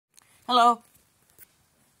Hello.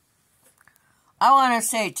 I want to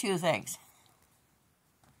say two things.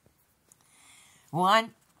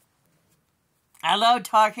 One, I love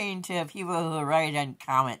talking to people who write in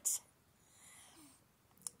comments.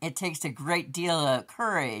 It takes a great deal of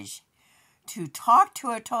courage to talk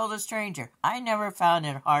to a total stranger. I never found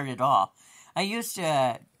it hard at all. I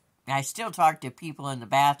still talk to people in the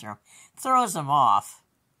bathroom. It throws them off.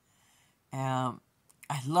 I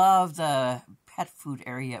love the pet food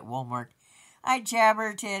area at Walmart. I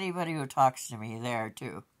jabber to anybody who talks to me there,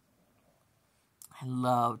 too. I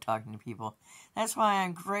love talking to people. That's why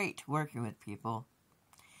I'm great working with people.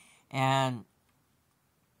 And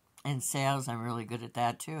in sales, I'm really good at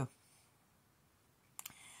that, too.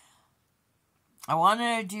 I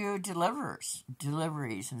wanted to do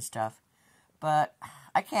deliveries and stuff, but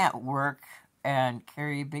I can't work and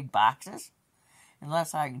carry big boxes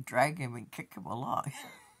unless I can drag him and kick him along.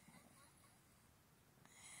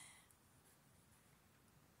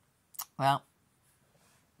 Well,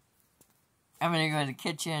 I'm going to go to the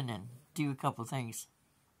kitchen and do a couple things.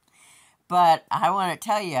 But I want to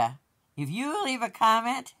tell you, if you leave a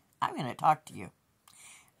comment, I'm going to talk to you.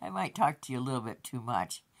 I might talk to you a little bit too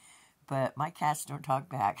much, but my cats don't talk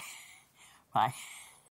back. Bye.